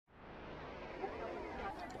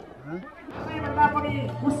सबैभन्दा पनि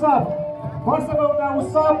उत्सव वर्षको एउटा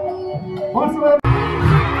उत्सव वर्षको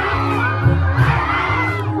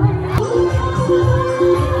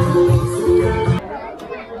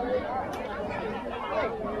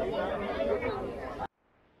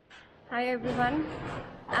हाई एभ्रिवान,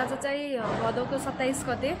 आज चाहिँ भदौको 27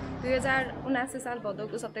 गते 2079 साल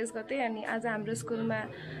भदौको 27 गते अनि आज हाम्रो स्कुलमा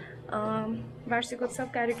वार्षिकोत्सव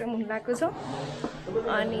कार्यक्रम हुन लागेको छ।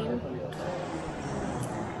 अनि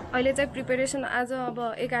अहिले चाहिँ प्रिपेरेसन आज अब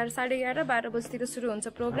 11 साढे 11 12 बजीतिर सुरु हुन्छ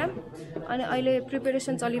प्रोग्राम अनि अहिले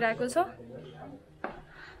प्रिपेरेसन चलिरहेको छ।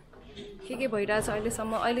 के भइरहेछ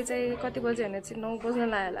अहिलेसम्म, अहिले चाहिँ कति बजे भने चाहिँ 9 बज्न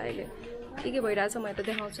लाग्यो होला। अहिले के भइरहेछ म त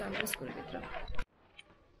देखाउँछु हाम्रो स्कुलभित्र।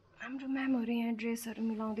 हाम्रो म्यामहरू यहाँ ड्रेसहरू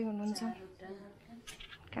मिलाउँदै हुनुहुन्छ,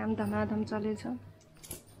 काम धमाधम चलेछ।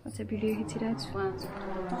 म चाहिँ भिडियो खिचिरहेको छु।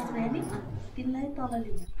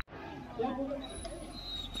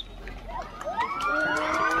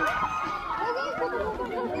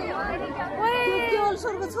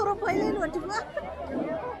 छोरो पहिले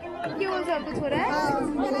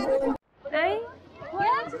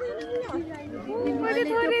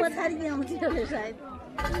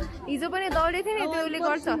हिजो पनि दौडे थिएँ नि, त्यो उसले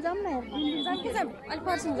गर्छ।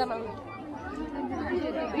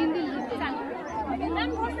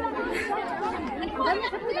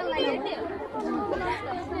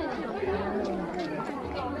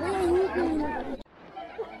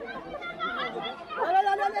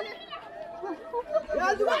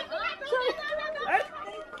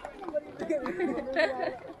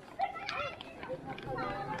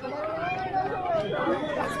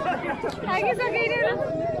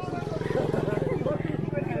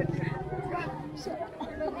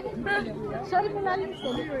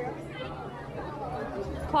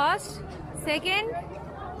 फर्स्ट सेकेन्ड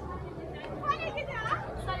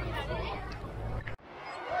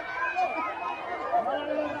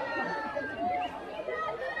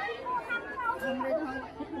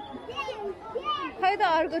खै त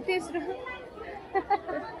अर्को तेस्रो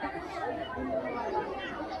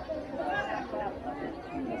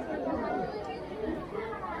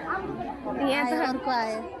यहाँ त अर्को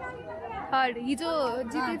आयो। थर्ड हिजो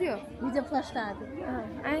जित्यो थियो, हिजो फर्स्ट आयो।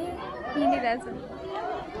 आयो हिँडिरहेछ।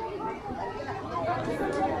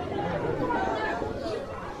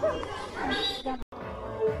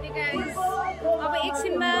 अब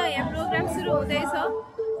एकछिनमा यहाँ प्रोग्राम सुरु हुँदैछ,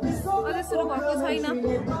 अझै सुरु भएको छैन।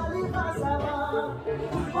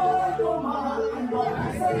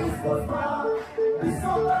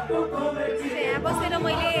 यहाँ बसेर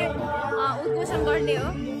मैले उद्घोषण गर्ने हो।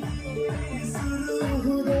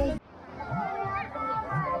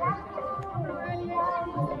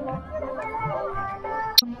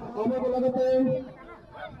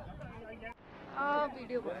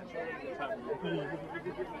 भिडियो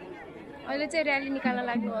अहिले चाहिँ र्याली निकाल्न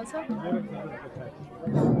लाग्नुभएको छ।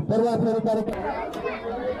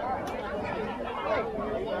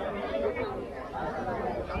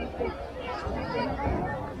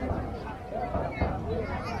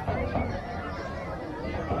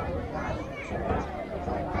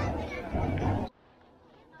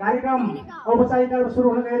 कार्यक्रम औपचारिक सुरु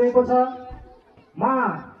हुन गइरहेको छ। म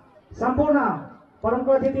सम्पूर्ण प्रमुख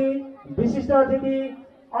अतिथि विशिष्ट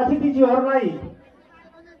अतिथिज्यूहरूलाई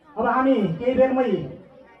अब हामी केही बेरमै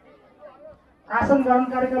आसन ग्रहण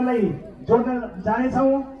कार्यक्रमलाई जोड्न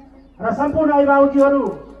जानेछौँ र सम्पूर्ण अभिभावकजीहरू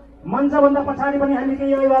मञ्चभन्दा पछाडि पनि हामी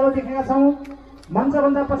केही अभिभावक देखेका छौँ।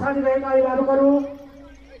 मञ्चभन्दा पछाडि रहेका अभिभावकहरू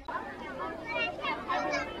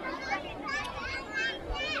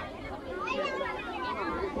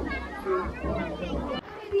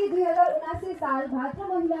साल भाद्र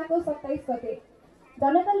महिनाको 27 गते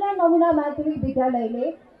जनकल्याण नमुना माध्यमिक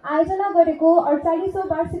विद्यालयले आयोजना गरेको 48औं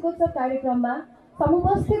वार्षिकोत्सव कार्यक्रममा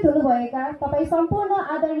समुपस्थित हुनुभएका तपाईँ सम्पूर्ण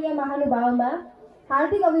आदरणीय महानुभावमा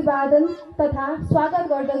हार्दिक अभिवादन तथा स्वागत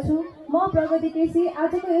गर्दछु। म प्रगति केसी,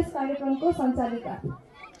 आजको यस कार्यक्रमको सञ्चालिका।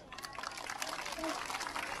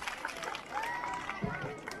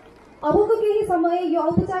 अबको केही समय यो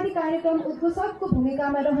औपचारिक कार्यक्रम उद्घोषकको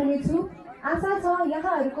भूमिकामा रहनेछु। आशा छ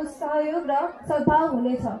यहाँहरूको सहयोग र सद्भाव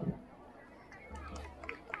हुनेछ।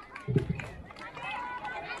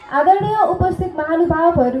 आदरणीय उपस्थित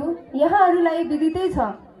महानुभावहरू, यहाँहरूलाई विदितै छ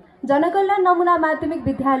जनकल्याण नमुना माध्यमिक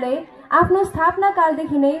विद्यालय आफ्नो स्थापना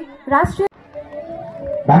कालदेखि नै राष्ट्रिय।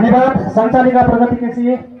 धन्यवाद सञ्चालिका प्रगति केसी।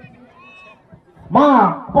 म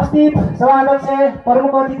उपस्थित सभाध्यक्ष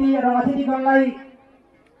प्रमुख अतिथि र अतिथिगणलाई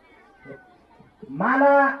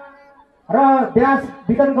माला र ब्याज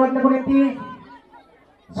वितरण गर्नको निम्ति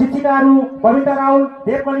शिक्षिकाहरू बबिता राउल,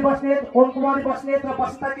 देवमणि बस्नेत, ओम कुमारी बस्नेत र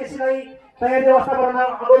बसिता केसीलाई तयारी व्यवस्था गर्न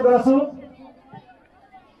अनुरोध गर्छु।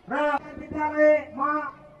 र विद्यालयमा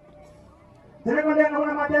जनकल्याण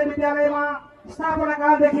नमुना माध्यमिक विद्यालयमा स्थापना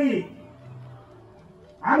कालदेखि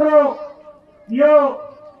हाम्रो यो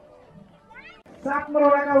 7 नम्बर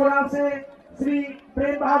वडाका वडाध्यक्ष श्री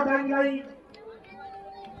प्रेम बहादुर दाङलाई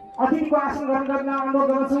अतिथिको आसन ग्रहण गर्न अनुरोध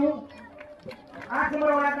गर्दछु। 8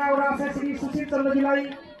 नम्बर वडाका वडाध्यक्ष श्री सुशील चन्द्रजीलाई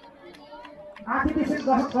आतिथ्य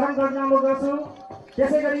ग्रहण गर्न अनुरोध गर्छु।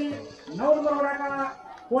 त्यसैगरी 9 नम्बर वडाका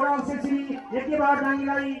वडाध्यक्ष श्री एके बहादुर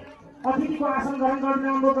दाङलाई अतिथिको आसन ग्रहण गर्न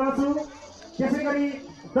अनुरोध गर्छु। त्यसैगरी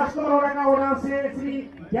 10 नम्बर वडाका वडाध्यक्ष श्री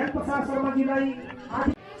ज्ञानप्रसाद शर्माजीलाई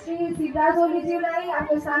श्री सिद्धार्थ ओलीज्यूलाई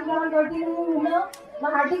आफ्नो स्थान ग्रहण गरिदिनु हुन म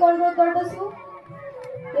हार्दिक अनुरोध गर्दछु।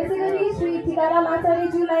 त्यसैगरी श्री टीकाराम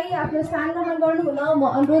आचार्यज्यूलाई आफ्नो स्थान ग्रहण गर्नु हुन म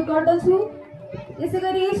अनुरोध गर्दछु।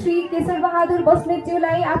 त्यसैगरी श्री केशर बहादुर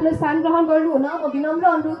बस्नेतज्यूलाई आफ्नो स्थान ग्रहण गर्नु हुन म विनम्र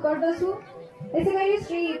अनुरोध गर्दछु। त्यसैगरी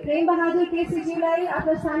श्री प्रेम बहादुर केसीज्यूलाई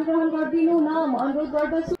आफ्नो स्थान ग्रहण गरिदिनु हुन म अनुरोध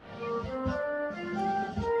गर्दछु।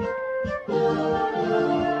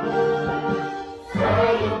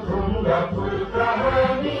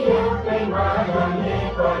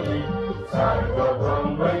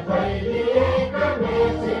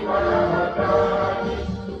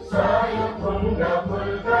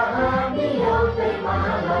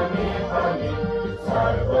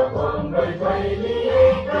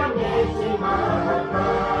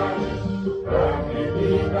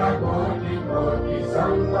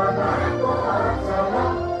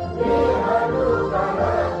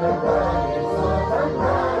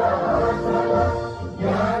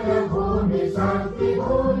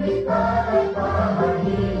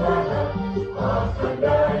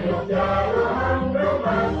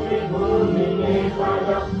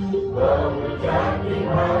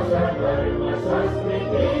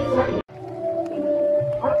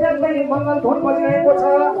 अत्यन्तै मङ्गल धुन बजिरहेको छ।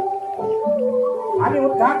 हामी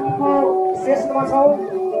उद्घाटनको सेसनमा छौँ।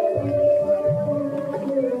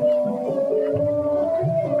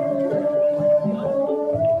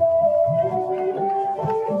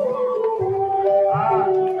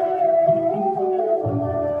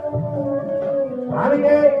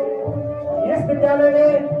 हामीले यस विद्यालयले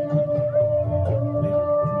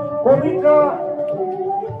कोभिड र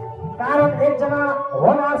कारण एकजना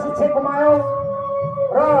होनहार शिक्षक गुमायौँ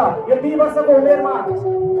र यो 2 वर्षको उमेरमा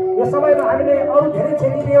यो समयमा हामीले अरू धेरै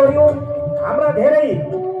क्षति बेहोर्यौँ। हाम्रा धेरै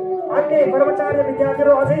अन्य कर्मचारी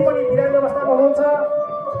विद्यार्थीहरू अझै पनि बिरामी अवस्थामा हुनुहुन्छ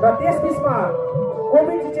र त्यसबिचमा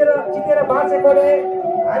कोभिड जितेर बाँचेकोले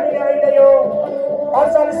हामीले अहिले यो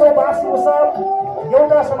 48औं वार्षिक उत्सव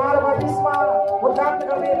एउटा समारोहमा बिचमा उद्घाटन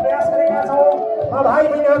गर्ने प्रयास गरेका छौँ। म भाइ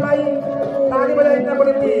बहिनीहरूलाई ताली बजाइदिनको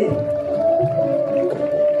निम्ति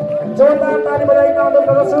जोरदार ताली बजाइन अनुरोध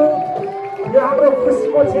गर्दछु। यो हाम्रो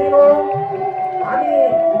खुसीको क्षण हो। हामीले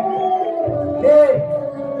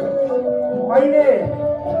अहिले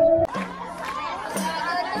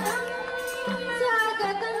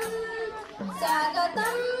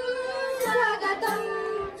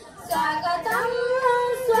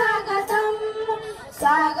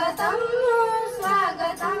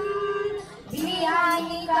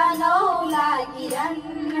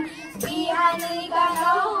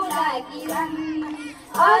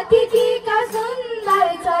अतिथि का सुंदर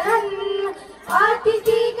चरण,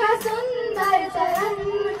 अतिथि का सुंदर चरण,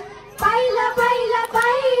 पहिला पहिला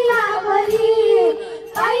पहिला भरी,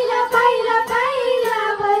 पहिला पहिला पहिला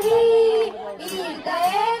भरी,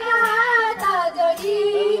 हृदय का हात जोडी,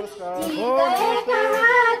 हृदय का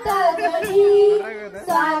हात जोडी,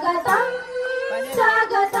 स्वागतम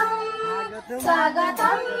स्वागतम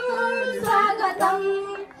स्वागतम स्वागतम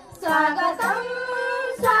स्वागतम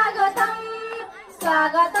स्वागतम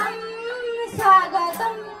स्वागतम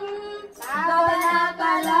स्वागतम। भावना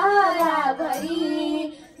का लहरा भरी,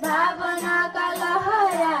 भावना का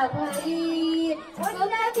लहरा भरी,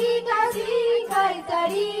 उन्नति का शिखर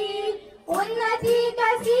चढ़ी, उन्नति का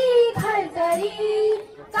शिखर चढ़ी,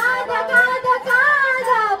 कादा कादा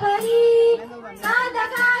कादा भरी, कादा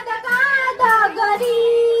कादा कादा गरी,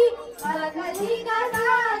 प्रगति का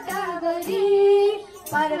बाधा भरी,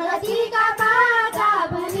 प्रगति का बाधा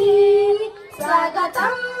भरी,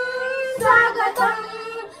 स्वागतम स्वागतम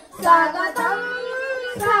स्वागतम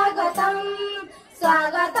स्वागतम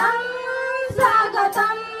स्वागतम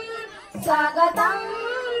स्वागतम स्वागतम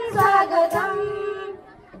स्वागतम।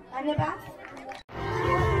 धन्यवाद।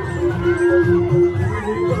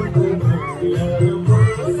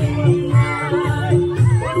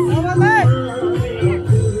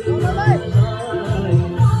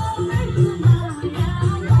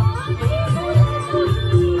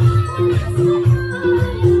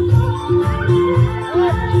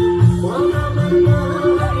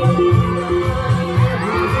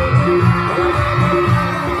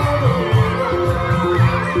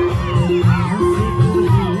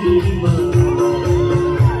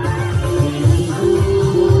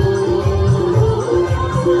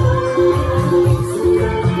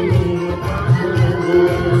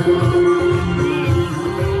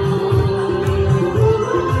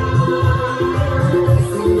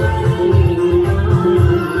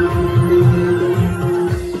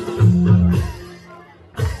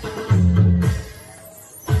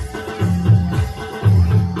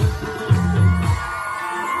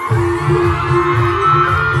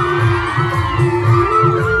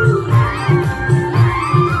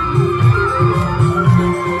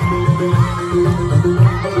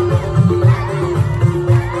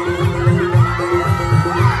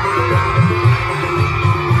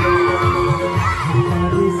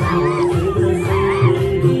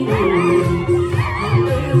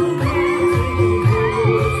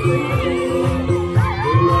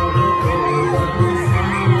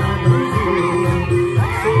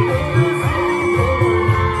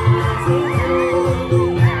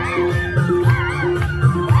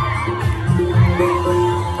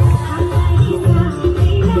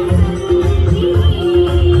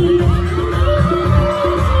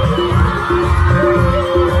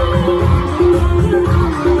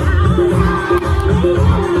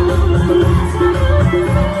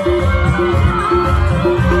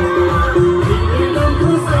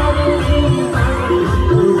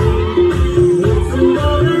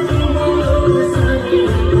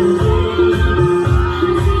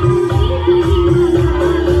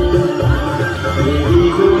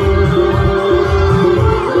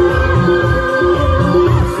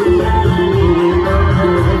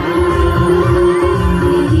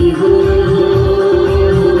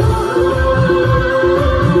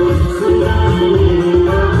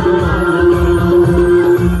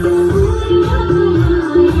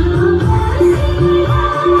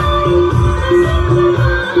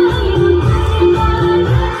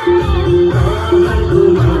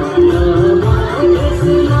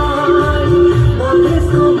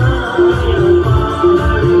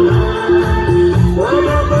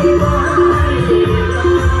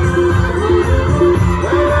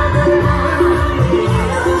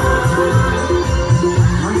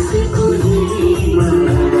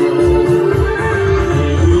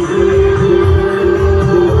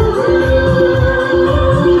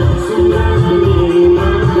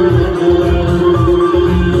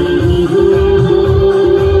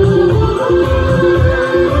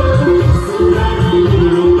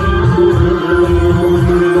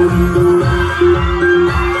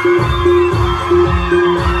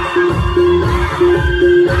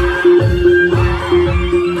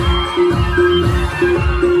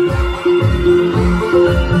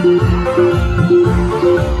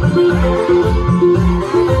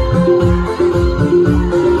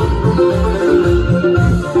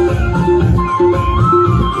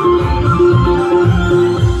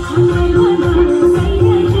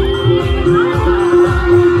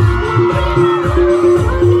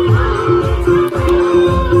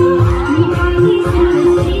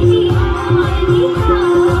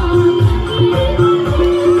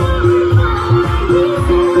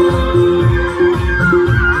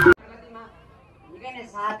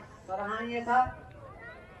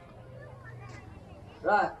 र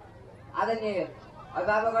आदरणीय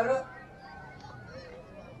अभिभावकहरू,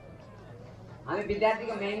 हामी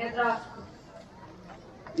विद्यार्थीको मेहनत र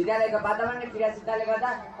विद्यालयको वातावरण क्रियाशीलताले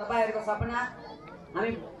गर्दा तपाईहरूको सपना, हामी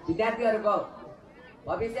विद्यार्थीहरूको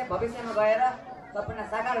भविष्यमा गएर सपना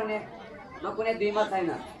साकार हुने म कुनै दुई मत छैन।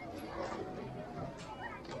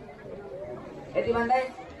 यति भन्दै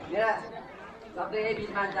मेरा शब्द यही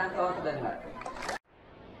बिचमा जान्छ। धन्यवाद।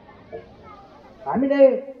 हामीले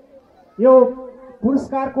यो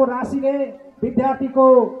पुरस्कारको राशिले विद्यार्थीको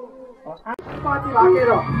माथि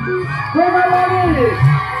राखेर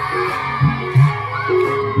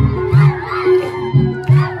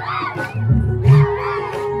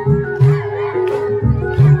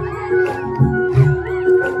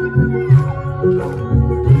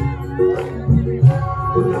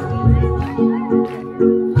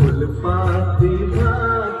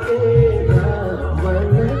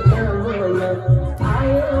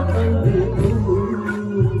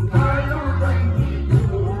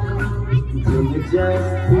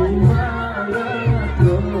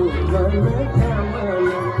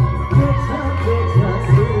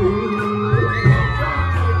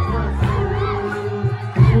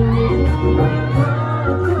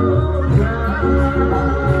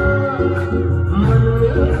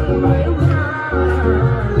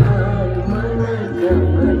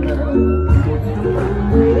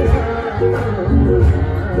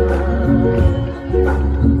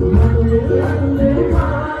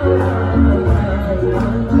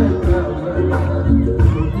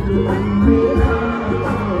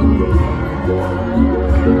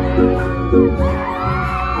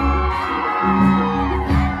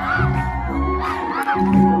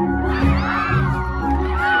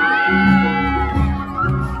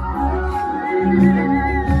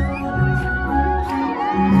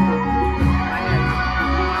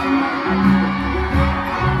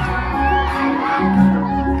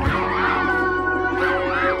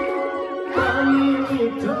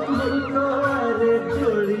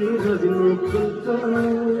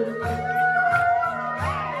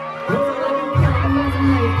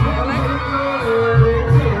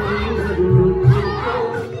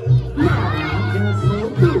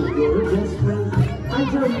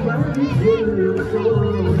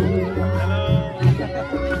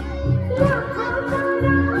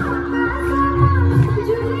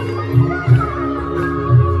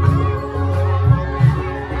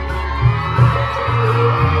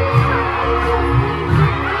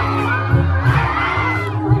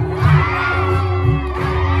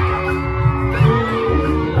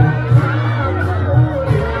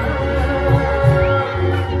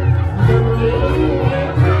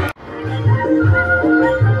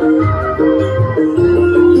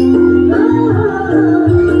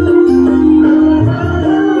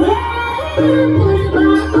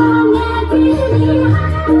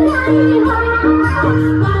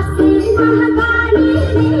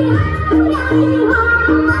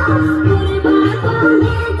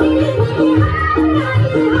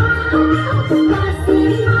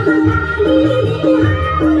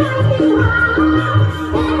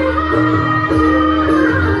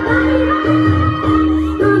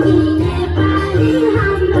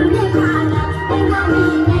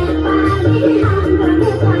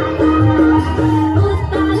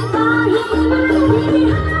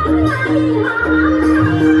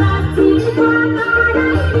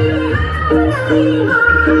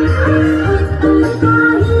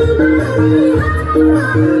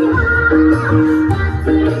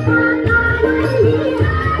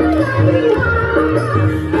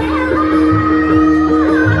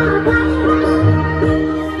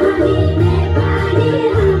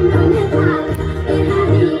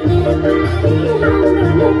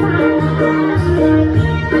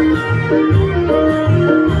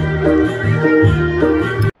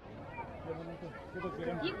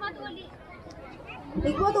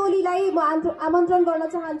हिक्मत ओलीलाई म आमन्त्रण गर्न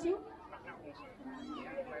चाहन्छु।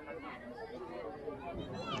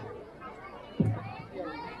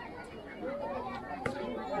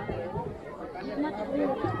 Not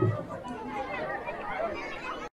really.